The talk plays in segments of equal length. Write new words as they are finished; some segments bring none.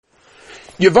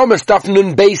Yevamas Daf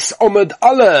Nun Beis Omad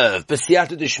Aleph.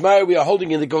 B'siyata Dishmaya, we are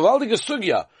holding in the Gavaldiga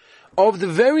Sugya of the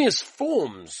various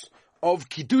forms of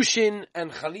Kiddushin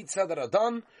and Chalitza that are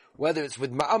done, whether it's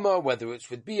with Ma'ama, whether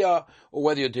it's with Bia, or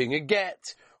whether you're doing a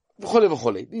get, v'chole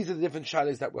v'chole. These are the different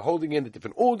shalis that we're holding in, the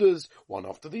different orders, one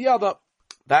after the other.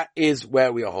 That is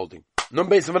where we are holding. Nun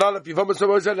Beis Omad Aleph, Yevamas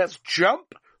Omoza, let's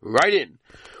jump right in.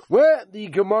 Where the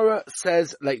Gemara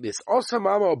says like this, Osa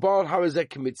Ma'ama Obal Harazek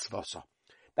Mitzvasa.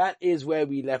 That is where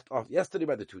we left off yesterday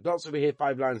by the two dots over here,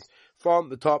 5 lines from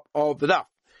the top of the daf.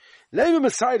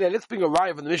 Let's bring a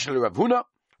raya from the Mishnah Rav Huna.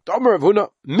 Omer Rav Huna,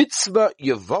 mitzvah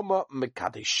yevama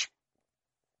mekadesh.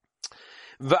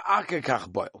 V'akakach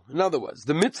boil. In other words,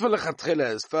 the mitzvah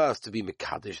lechatchila is first to be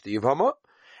mekadesh the yevama,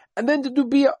 and then to do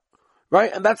bia.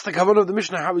 Right? And that's the kavanah of the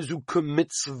Mishnah, harizu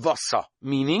mitzvasa,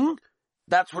 meaning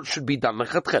that's what should be done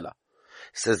lechatchila.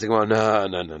 Says the Gemara,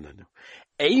 no.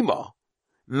 Eima.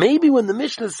 Maybe when the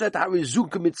Mishnah said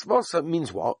Harizuka mitzvasa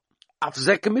means what?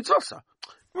 Afzeka mitzvasa.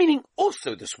 Meaning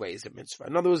also this way is a mitzvah.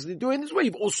 In other words, they're doing this way,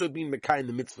 you've also been Mekai in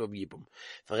the mitzvah of Yibum.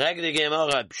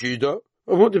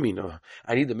 What do you mean?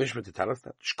 I need the Mishnah to tell us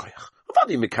that. Shkoyach. How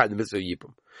do you Mekai in the mitzvah of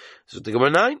Yibum? So the Gemara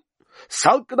 9.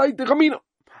 Salkadai Tegamina.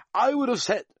 I would have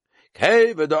said,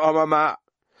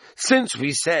 since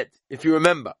we said, if you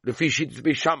remember, the Fishit to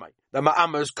be Shammai, the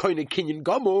Ma'ama is koine kinyan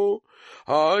gomo.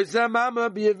 Someone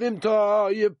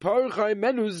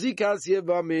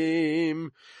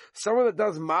that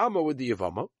does Ma'ama with the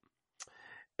Yevama,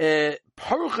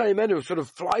 Paruchai Menu sort of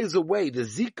flies away the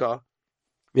Zika,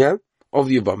 of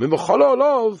the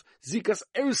Yevama. Zikas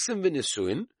Ersim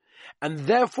Vinisuin, and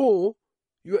therefore,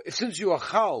 since you are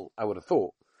Chal, I would have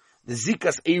thought, the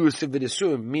Zikas Eirus of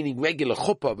Vidisum, meaning regular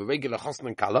chuppah, but regular chosn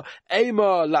and kala,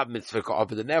 Eima lab mitzvah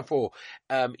ka'avad, and therefore,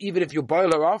 even if you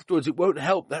boil her afterwards, it won't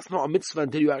help. That's not a mitzvah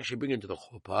until you actually bring her into the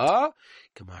chuppah.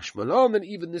 Kamash malon, then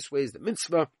even this way is the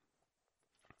mitzvah.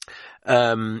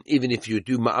 Even if you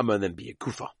do ma'ama and then be a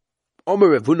kufa.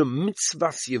 Omer Ravuna mitzvah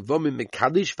siyavomim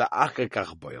mekadish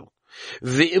va'achakach boil.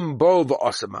 V'im bo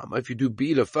v'asa ma'ama. If you do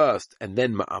bila first and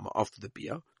then ma'ama after the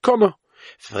bia, kona.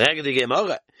 Frage die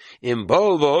Gemara. Im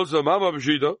Bol v'osa mama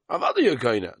b'shida. Avada you're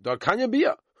kaina. Da kanya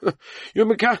bia. You're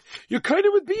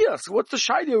kaina with bia. So what's the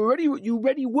shayla? You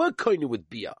already were kaina with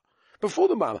bia before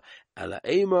the mama. Ala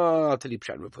ema tali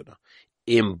pshan rafuna.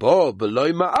 Im Bol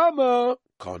v'loy ma'ama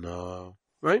kana.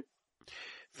 Right?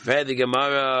 Frage die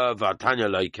Gemara v'atanya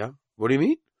laika. What do you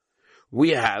mean? We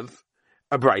have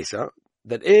a brisa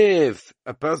that if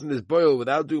a person is boiled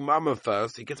without doing mama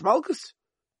first, he gets malchus.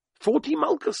 40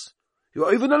 malchus.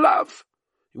 You're even alive.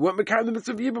 You weren't Mekai in the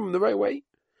mitzvah of Yibum in the right way.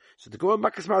 So to go on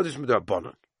Makas Maldish with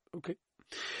Bonan. Okay.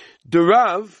 The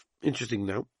Rav, interesting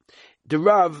now. The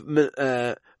Rav,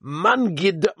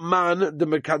 Mangid Man, the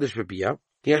Mekadesh for Bia.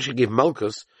 He actually gave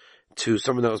Malchus to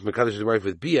someone that was Mekadesh wife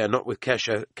with Bia, not with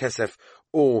Kesef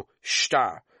or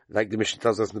Shtar, like the Mishnah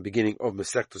tells us in the beginning of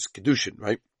Masechtus Kedushin,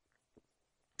 right?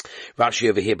 Rashi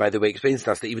over here, by the way, explains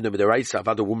to us that even though with the Raisa, if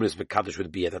other woman is Mekadosh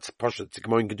with Bia, that's a Pasha, it's a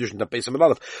Gemara in Kedushin, that base of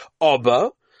Malalav.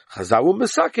 Oba, Chazawu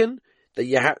Mesakin, that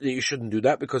you shouldn't do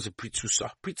that because of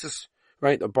Pritzusa. Pritzus,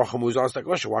 right? The Bacham was asked that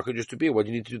question, why could you just do Bia? Why do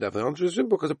you need to do that? The answer is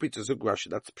simple, because of Pritzus, Rashi,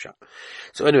 that's Pshat.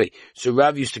 So anyway, so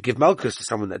Rav used to give Malchus to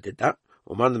someone that did that.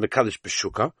 Oman the Mekadosh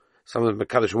Beshuka, someone the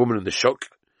Mekadosh woman in the Shuk.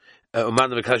 Oman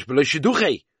the Mekadosh Below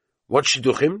Shiduchei. What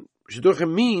Shiduchim?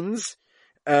 Shiduchim means,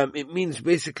 it means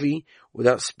basically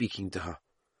without speaking to her.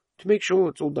 To make sure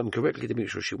it's all done correctly, to make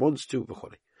sure she wants to.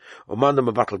 Omanda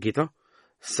Mavatal Gita.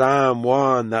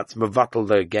 Someone that's Mavatal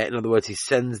the get. In other words, he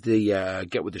sends the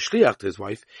get with the Shliach to his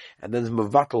wife, and then there's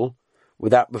Mavatal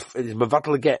without, it's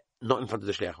Mavatal get, not in front of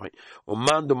the Shliach, right?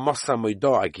 Omanda Masa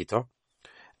Moida Gita.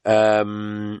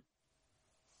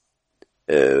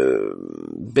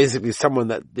 Basically someone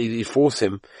that they force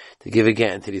him to give a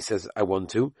get until he says, I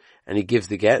want to, and he gives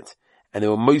the get. And they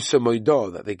were Mosa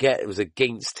Moidah, that they get, it was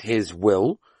against his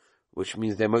will, which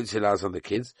means they're Motzilaz on the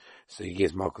kids. So he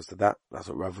gives Malchus to that. That's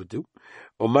what Rav would do.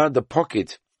 Omar the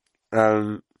pocket,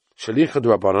 Shalicha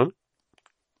Drabanon,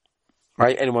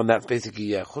 right? Anyone that's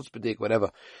basically, Chutzpahdik,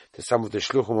 whatever, to some of the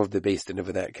Shluchim of the base,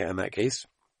 over there, in that case.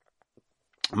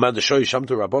 Omar the Shoy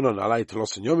Shamtu Rabbanon, Alay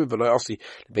Telos and Yomi, Veloy Osi,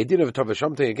 the Beidin of Tov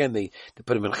Shamtu, again, they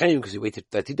put him in Chaim because he waited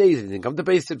 30 days, and he didn't come to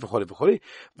base, V'choli,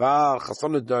 Val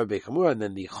Chasson Dar Bechamur, and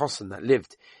then the Chosson that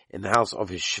lived in the house of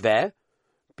his Shver,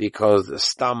 because the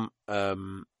Stam,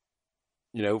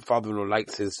 father-in-law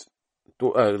likes his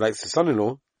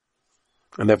son-in-law,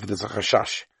 and therefore there's a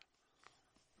Chashash.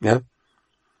 Yeah?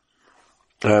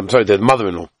 The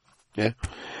mother-in-law. Yeah?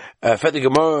 Fetty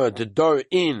Gemara, the door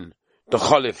in the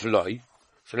Cholif Loi.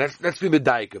 So let's be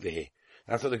medayik over here.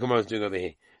 That's what the Gemara is doing over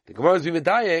here. The Gemara is being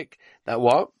medayik that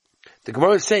what? The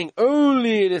Gemara is saying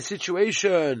only in a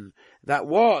situation that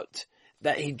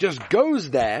he just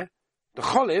goes there, the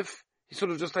cholif, he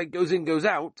sort of just like goes in, goes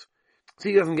out, so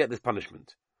he doesn't get this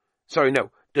punishment. Sorry,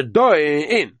 no, the doi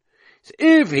in. So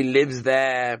if he lives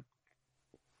there,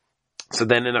 so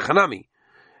then in a chanami,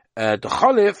 the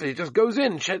cholif, he just goes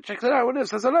in, checks it out, and it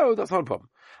says hello, that's not a problem.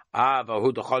 There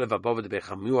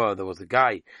was a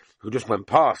guy who just went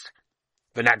past,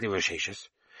 Venagdi Rasheshis,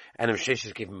 and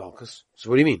Rasheshis gave him Malchus. So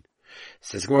what do you mean?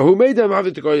 Says, who made them have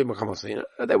it to go to Makamasa?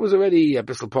 There was already a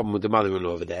bissel problem with the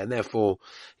mother-in-law over there, and therefore,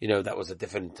 that was a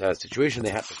different situation. They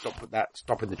had to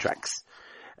stop in the tracks.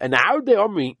 And how they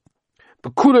Omri,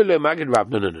 but Kula Magid Rav,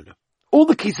 no. All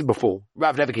the cases before,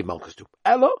 Rav never gave Malchus to.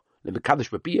 Ella, Lemekadish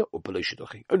Babia, or Pelay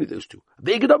Shidduchi. Only those two.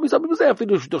 The Egadomi, some people say, I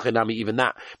finish Shidduchi, Nami, even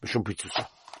that, Mishum Pritzusa.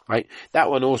 Right? That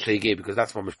one also he gave, because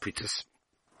that's one was Pritzus.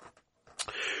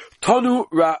 Tonu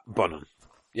Rabbanon.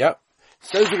 Yeah?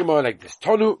 Says the Gemara like this.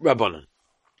 Tonu Rabbanon.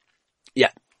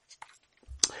 Yeah.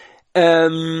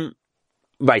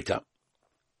 Weiter.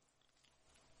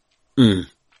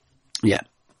 Yeah.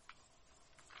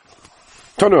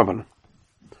 Tonu Rabbanon.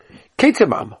 Ketzah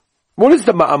Ma'ama. What is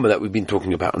the Ma'ama that we've been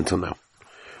talking about until now?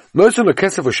 Noson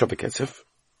Kesef or Shavah Kesef.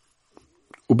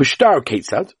 Ubishtar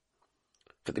Ketzad.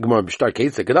 For the Gemara Bishtar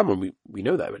Ketzad Gadam, we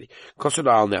know that already. Kosher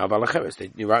al ne'av alacheres.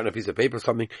 You write on a piece of paper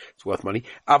something, it's worth money.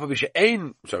 Afabisha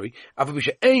ein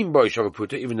boy Shavah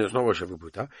Puta, even though it's not Shavah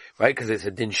Puta, right? Because it's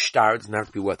a din shtar, it doesn't have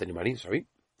to be worth any money, sorry.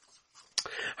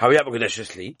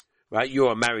 Right? You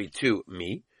are married to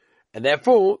me, and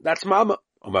therefore, that's Ma'ama.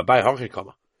 On my bay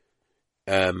hachikama.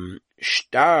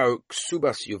 Shtar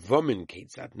ksubas yuvomin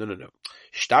ketzad. No.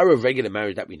 Shtar of regular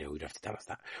marriage that we know, you'd have to tell us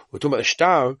that. We're talking about the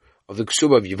shtar of the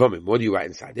ksuba of yuvomim. What do you write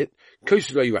inside it?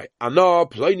 Kosula you write, Ana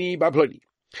ploini ba ploini.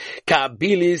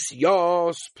 Kabilis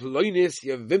yos ploinis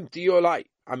yavimti yolai.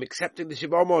 I'm accepting the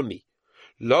shivam on me.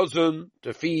 Lozun,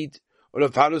 to feed, or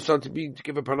the father's son to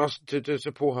give a panos to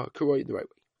support her, kuroi the right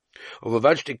way. Of a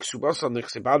vajte ksubas on the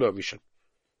ksibado of Rishon.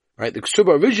 Right? The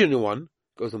ksuba original one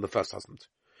goes on the first husband.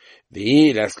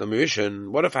 The last Lamishon,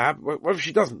 what if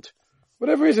she doesn't?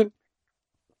 Whatever reason.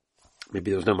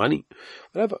 Maybe there was no money.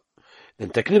 Whatever. Then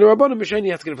technically Rabbanon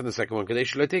Mishani has to get it from the second one.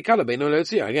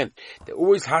 Again, there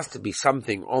always has to be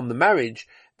something on the marriage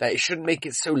that it shouldn't make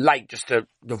it so light just a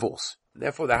divorce.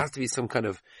 Therefore, there has to be some kind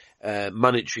of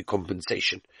monetary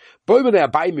compensation. What if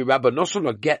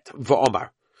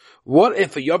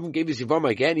a Yavim gave his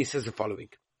Yavama again? He says the following.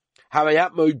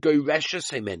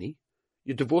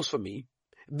 You're divorced from me.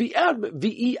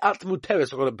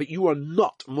 But you are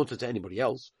not mutter to anybody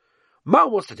else. Ma,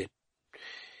 what's the din?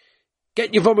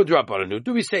 Get Yavama D'Rabbanan.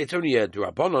 Do we say it's only a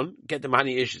D'Rabbanan? Get the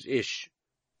Mahani Ish,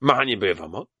 Mahani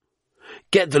B'Yavama.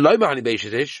 Get the Lo Mahani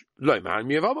Ish, Lo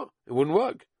Mahani B'Yavama. It wouldn't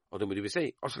work. Or then what do we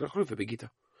say? People are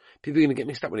going to get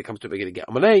mixed up when it comes to Begita. Get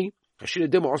Amalei. Hashina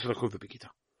Dima Osla Khul for Begita.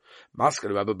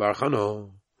 Maskal Rabbi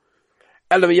Barachano.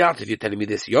 Elamiyat, if you're telling me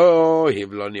this, let's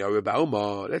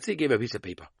say he gave a piece of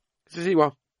paper. So see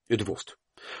what? You're divorced.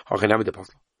 How can I be the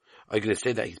puzzle? Are you going to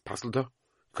say that he's puzzled her?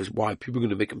 Because why? People are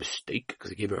going to make a mistake because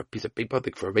he gave her a piece of paper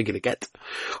for a regular get.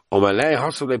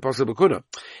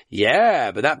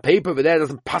 Yeah, but that paper over there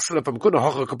doesn't puzzle her from kuna.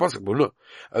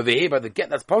 Over here, by the get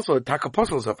that's puzzle, it taka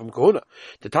puzzles her from kuna.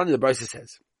 The Tanya the Brisa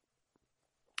says,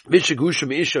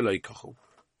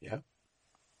 yeah.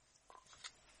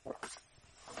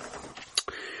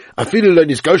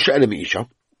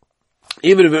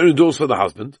 Even if it only doors for the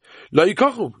husband,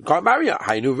 can't marry her.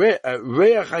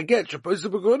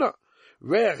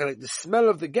 Reach, like the smell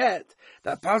of the get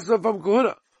that passes on from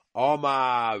Kohuna.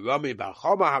 Omar Rami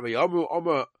Bachoma Hari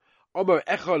Omar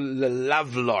Echol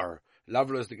Lavlar.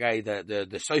 Lavlar is the guy,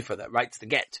 the sofa that writes the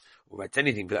get, or writes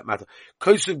anything for that matter.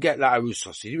 Kosuv get la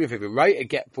arusos. So do me a favor, write a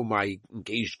get for my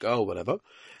engaged girl, whatever.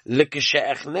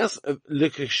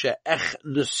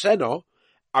 Likashe'echneseno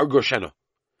argosheno.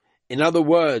 In other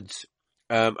words,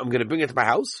 I'm going to bring it to my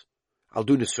house. I'll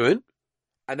do nisuin,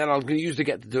 and then I'm going to use the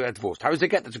get to do a divorce. How is the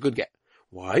get? That's a good get.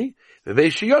 Why?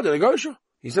 He's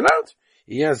allowed.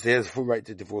 He has full right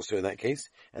to divorce her in that case,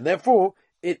 and therefore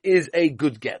it is a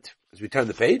good get. As we turn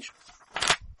the page,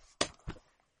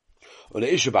 but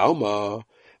if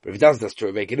he does this to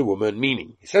a regular woman,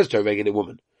 meaning he says to a regular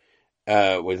woman,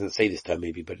 well, he doesn't say this term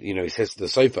maybe, but he says to the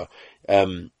sofa,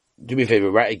 do me a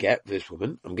favor, write a get for this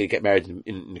woman. I'm going to get married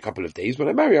in a couple of days. When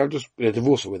I marry her, I'll just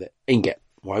divorce her with it. Ain't get.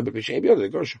 Why? But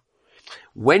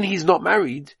when he's not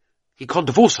married, he can't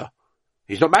divorce her.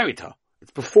 He's not married to her.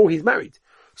 It's before he's married.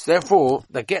 So therefore,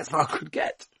 the get's not a good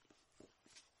get.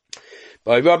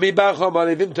 So the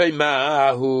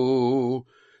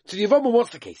Yavama, what's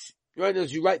the case? Right,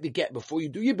 as you write the get before you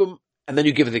do Yibum, and then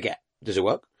you give her the get. Does it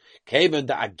work? Kevan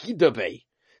da Agidabe.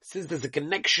 Since there's a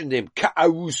connection to him,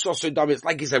 it's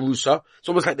like he's a rusa. It's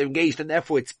almost like they're engaged, and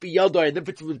therefore it's biyadai. And if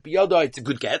it's with biyadai, it's a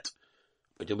good get.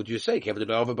 But then what do you say? Kevan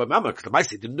da over by mama, because the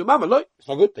Maisi didn't do mama. Look, it's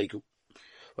not good. Take you.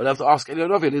 We'll have to ask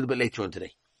Elionovi a little bit later on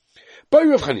today. By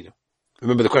Rav Chanina,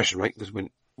 remember the question, right? Because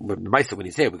when the Maisi, when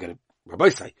he's here, we're going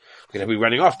to be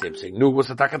running after him, saying, "No, what's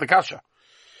the attack of the kasha?"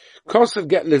 Kosav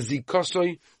get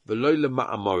lezikosoi v'loy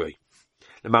lema'amoroi.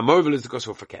 Lema'amoroi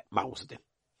v'lezikosoi forget. Ma was it?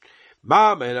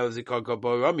 Mama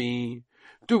elozikokoboromi.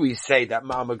 Do we say that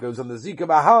Mama goes on the zika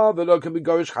b'ha v'lo can be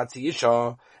gorish chatzi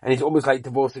yisha, and he's almost like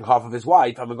divorcing half of his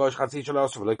wife? I'm a gorish chatzi yisha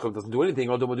also v'lo doesn't do anything.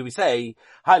 Although what do we say?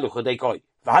 Hai luchadei koi,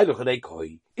 v'hai luchadei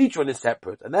koi. Each one is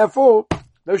separate, and therefore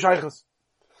no shaychus.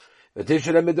 Why can't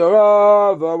you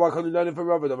learn it from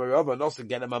Rava? And also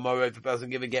get a mamora if a person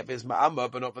give a get for his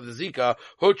ma'ama, but not for the zika.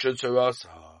 Huchad sarasa.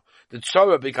 The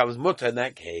tzara becomes mutter in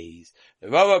that case. The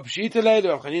Rava pshitale, the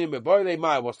Rav Chanina meboile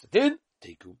mai. What's the din?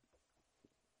 Tiku.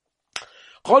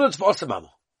 Cholotz v'osa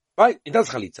mama. Right? He does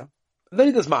chalitza. And then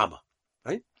he does ma'ama.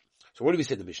 Right? So what do we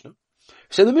say in the Mishnah? We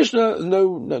say in the Mishnah,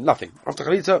 no, nothing. After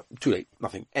chalitza, too late.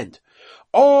 Nothing. End.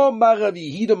 O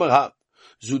maravi hida marha.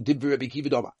 Zu dibbe Rabbi Kiva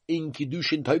doma. In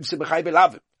Kiddushin toivse b'chai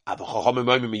belavim. Aber chachomim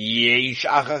moimim yesh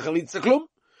acha chalitza klum.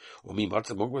 So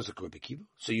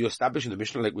you establish in the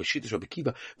Mishnah like with Shittish Rabbi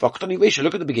Kiva. Look at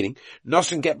the beginning.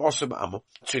 Nosen get Mosam Amo.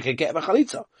 So you can get a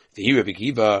Chalitza. The here Rabbi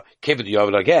Kiva, Kevin the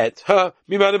Yovel get.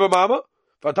 Mi man Mama.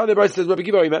 Vatani Bryce says Rabbi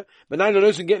Kiva, but now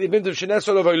nosen get the event of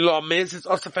Shenesol of Lamis. It's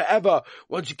also forever.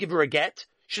 Once you give her a get.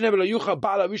 Shenevel Yucha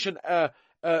Bala Rishon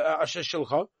Asher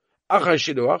Shilcha. Achar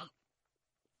Shiluach.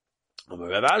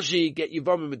 Rabashi get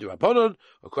Yivamim with the Rabbanon,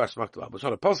 of course, Maktav. But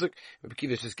on a pasuk, Rabbi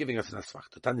Kiva is just giving us an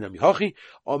asfach. Tani Nami Hochi,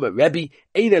 Omer Rabbi,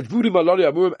 Einad Vudim Alori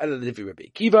Amurim Ela Levi Rabbi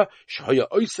Kiva, Shoya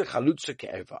Oise Chalutza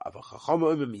Ke'eva, Ava Chacham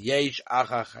Omer Yesh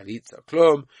Acha Chalitza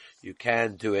Klum. You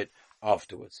can do it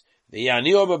afterwards. The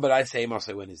Yani Omer, but I say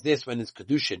also when is this? When is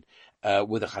Kedushin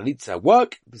with a Chalitza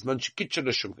work? Bisman Shekitcha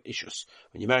L'Shum Ishus.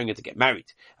 When you're marrying it to get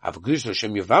married. Ava Kedushin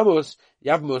L'Shum Yavamos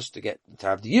to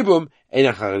have the Yibum,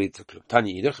 Eina Chalitza Klum.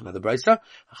 Tani Yidach, another braysa.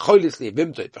 Cholis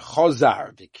Le'evimto,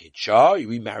 V'chozar V'kitcha, you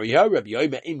remarry her, Rabbi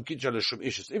Yomer, Im Kitcha L'Shum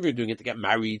Ishus. If you're doing it to get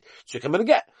married, Shekhem and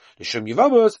get. L'Shum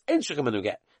Yavamos, and Shekhem and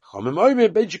get. Chomim Omer,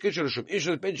 Ben Shekitcha L'Shum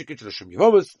Ishus, Ben Shekitcha L'Shum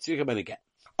Yavamos, Shekhem and get.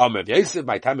 Rav Yosef,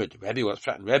 by time the Rebbe was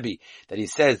threatening Rebbe that he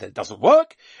says that it doesn't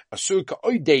work. In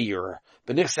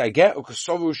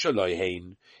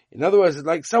other words, it's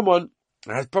like someone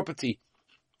that has property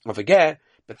of a ger,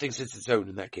 but thinks it's its own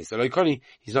in that case. So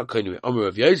he's not going to it.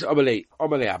 Rav Yosef, Amalei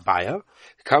Abaya,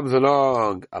 comes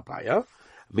along Abaya,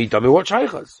 Midame what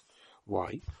shaychas.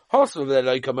 Why?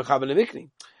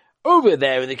 Over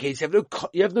there in the case you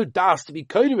have no das to be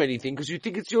kohen or anything because you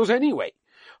think it's yours anyway.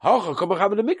 Because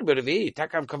the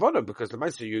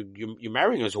master you're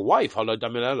marrying as a wife.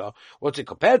 What's it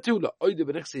compared to?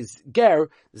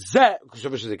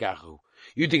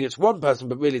 You think it's one person,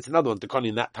 but really it's another one. The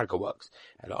in that taka works.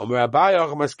 And I'll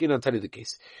tell you the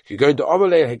case. You're going to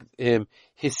Omalei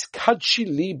Hiskadshi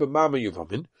li b'mama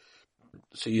yuvamin.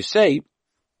 So you say,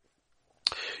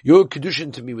 you're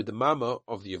kedushin to me with the mama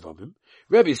of the Yavamim.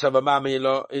 Rebbe Sava Mama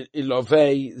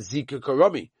Ilovei Zika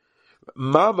Koromi.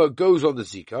 Mama goes on the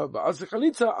Zika, but as the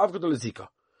Chalitza, I've got the Zika.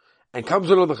 And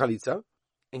comes along the Chalitza,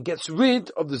 and gets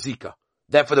rid of the Zika.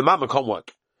 Therefore the Mama can't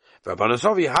work. No, the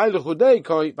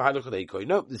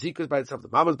Zika is by itself, the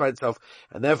Mama is by itself,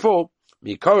 and therefore,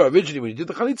 Mikora, originally when you did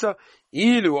the Chalitza,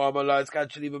 Ilu Amala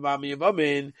Skachli Bamami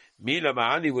Yavamin, Mila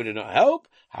Mahani would it not help?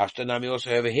 Hashtanami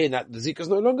also over here that the Zika is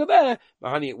no longer there.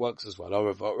 Mahani it works as well.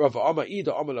 Rav Amma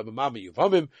Ida Amala Bamami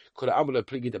Yavamim, could Amala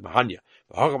Pligi the Mahanya.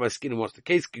 The Hagama skin what's the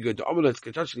case? You go to Amala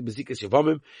Skachli Bazikas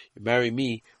Yavamim, you marry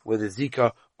me with the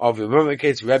Zika of Yavamim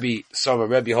case. Rebbe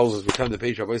holds us, we turn the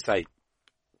page of both sides.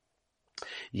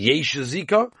 Yesh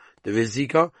Zika, there is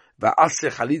Zika,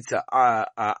 Va'ase Chalitza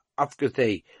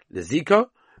Afkatei Lezika,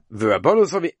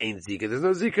 V'Rabbanos Avi ain't Zika. There's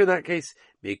no Zika in that case.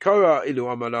 Meikara Ilu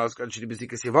Amalas Ganshidi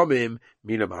Bezikas Yavamim,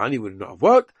 Mila Mahani would not have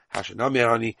worked. Hashanami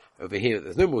Mahani, over here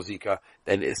there's no more Zika,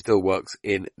 then it still works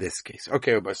in this case.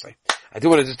 Okay, Rabbi Say. I do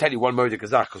want to just tell you one more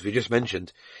Kazakh, because we just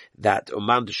mentioned that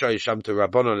Uman Deshoy Shamta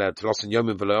Rabbanon Led Tlosin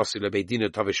Yomim Velosi Lebeidina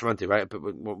Tavishmanti, right? But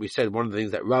what we said, one of the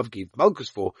things that Rav gave Malchus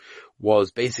for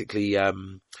was basically,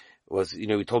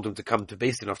 we told him to come to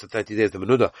Beis Din after 30 days, the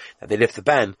Menuda, that they lift the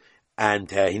ban, and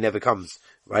he never comes,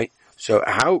 right? So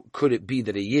how could it be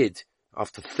that a Yid,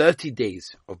 after 30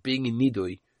 days of being in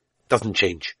Nidui, doesn't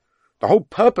change? The whole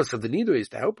purpose of the Nidui is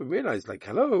to help him realize, like,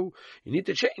 hello, you need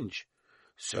to change.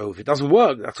 So if it doesn't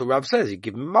work, that's what Rav says, you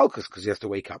give him Malchus because he has to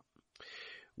wake up.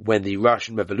 When the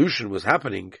Russian Revolution was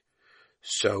happening,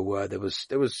 So there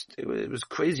was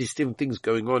crazy things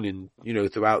going on in,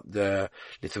 throughout the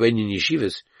Lithuanian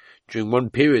yeshivas. During one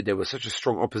period, there was such a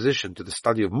strong opposition to the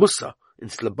study of Mussar in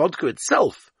Slobodka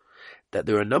itself that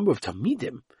there were a number of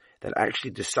Talmidim that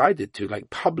actually decided to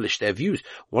publish their views.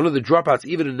 One of the dropouts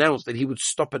even announced that he would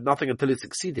stop at nothing until he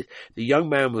succeeded. The young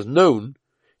man was known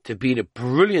to be a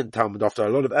brilliant Talmud. After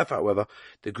a lot of effort, however,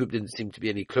 the group didn't seem to be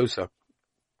any closer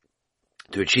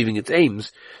to achieving its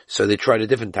aims, so they tried a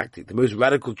different tactic. The most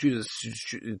radical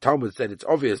Talmud said it's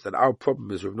obvious that our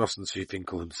problem is Rav Nosson Tzvi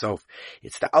Finkel himself.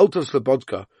 It's the Alter of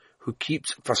Slobodka who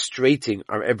keeps frustrating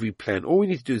our every plan. All we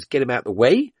need to do is get him out of the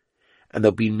way, and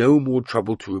there'll be no more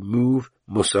trouble to remove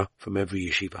Mussar from every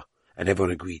yeshiva. And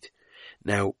everyone agreed.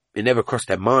 Now, it never crossed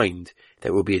their mind that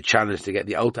it would be a challenge to get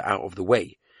the Alter out of the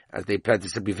way, as they planned to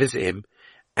simply visit him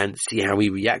and see how he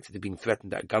reacted to being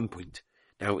threatened at gunpoint.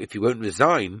 Now, if he won't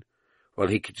resign, well,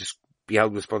 he could just be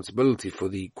held responsibility for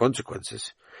the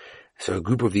consequences. So a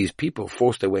group of these people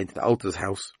forced their way into the Alter's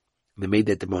house. And they made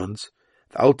their demands.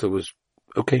 The Alter was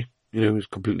okay. He was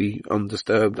completely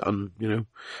undisturbed, and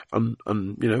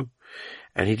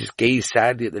he just gazed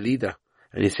sadly at the leader.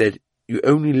 And he said, "You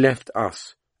only left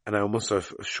us and our Mussar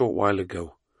a short while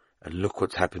ago. And look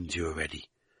what's happened to you already."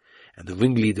 And the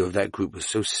ringleader of that group was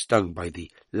so stung by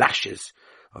the lashes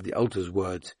of the Alter's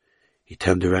words, he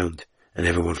turned around and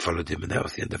everyone followed him, and that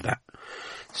was the end of that.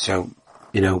 So,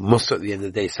 Mussar at the end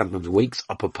of the day sometimes wakes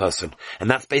up a person. And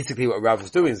that's basically what Rav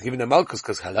was doing, is giving them malchus,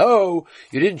 because hello,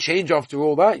 you didn't change after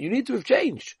all that. You need to have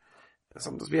changed. And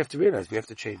sometimes we have to realize we have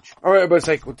to change. Alright, everybody,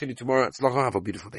 say, continue tomorrow. Have a beautiful day.